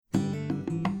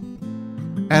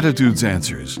Attitudes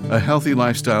Answers, a healthy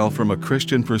lifestyle from a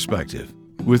Christian perspective,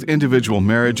 with individual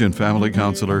marriage and family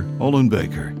counselor Olin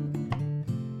Baker.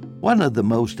 One of the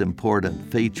most important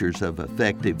features of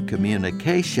effective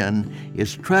communication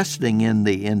is trusting in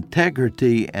the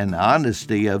integrity and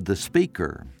honesty of the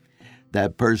speaker.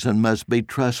 That person must be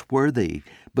trustworthy,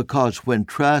 because when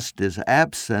trust is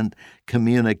absent,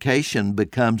 communication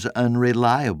becomes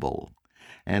unreliable.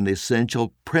 An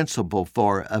essential principle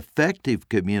for effective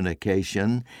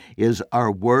communication is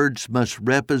our words must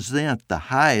represent the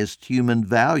highest human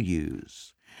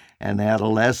values. An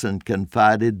adolescent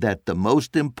confided that the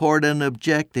most important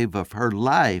objective of her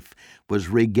life was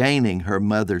regaining her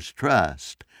mother's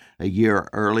trust. A year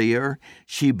earlier,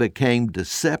 she became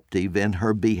deceptive in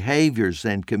her behaviors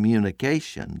and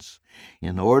communications.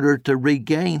 In order to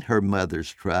regain her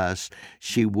mother's trust,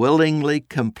 she willingly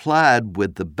complied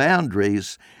with the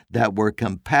boundaries that were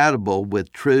compatible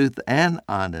with truth and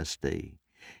honesty.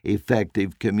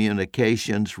 Effective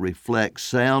communications reflect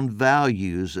sound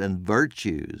values and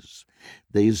virtues.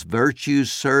 These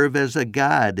virtues serve as a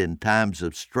guide in times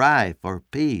of strife or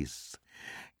peace.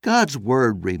 God's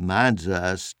Word reminds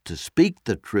us to speak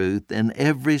the truth in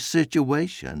every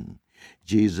situation.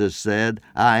 Jesus said,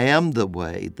 "I am the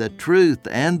way, the truth,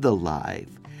 and the life."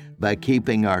 By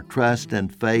keeping our trust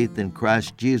and faith in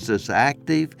Christ Jesus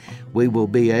active, we will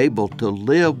be able to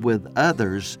live with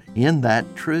others in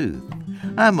that truth.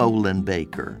 I'm Olin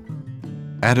Baker.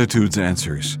 Attitudes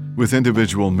Answers, with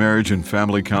individual marriage and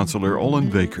family counselor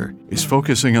Olin Baker, is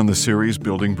focusing on the series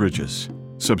Building Bridges.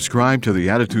 Subscribe to the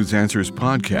Attitudes Answers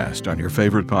podcast on your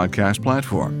favorite podcast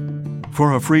platform.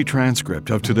 For a free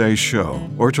transcript of today's show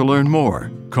or to learn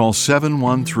more, call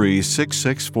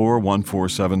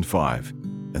 713-664-1475.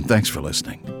 And thanks for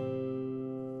listening.